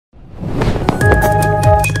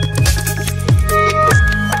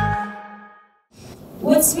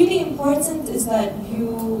what's really important is that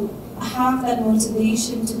you have that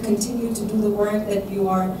motivation to continue to do the work that you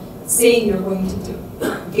are saying you're going to do.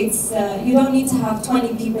 It's, you don't need to have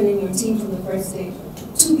 20 people in your team from the first day.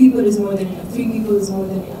 2 people is more than enough, 3 people is more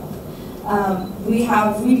than enough. We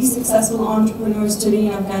have really successful entrepreneurs today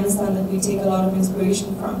in Afghanistan that we take a lot of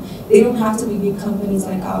inspiration from. They don't have to be big companies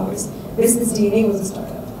like ours. BusinessDNA was a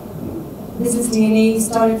startup. BusinessDNA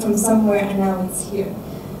started from somewhere and now it's here.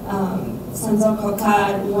 Sanzar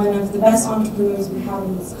Kakar, one of the best entrepreneurs we have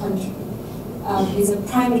in this country, is a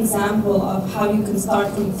prime example of how you can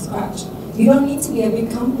start from scratch. You don't need to be a big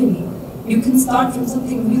company. You can start from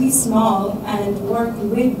something really small and work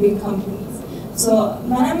with big companies. So,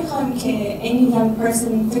 any young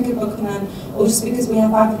person think about or just because we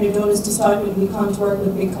have $500 to start with, we can't work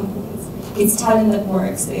with big companies. It's talent that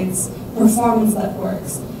works. It's performance that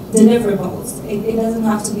works. Deliverables. It doesn't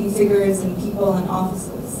have to be figures and people and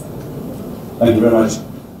offices. Thank you very much.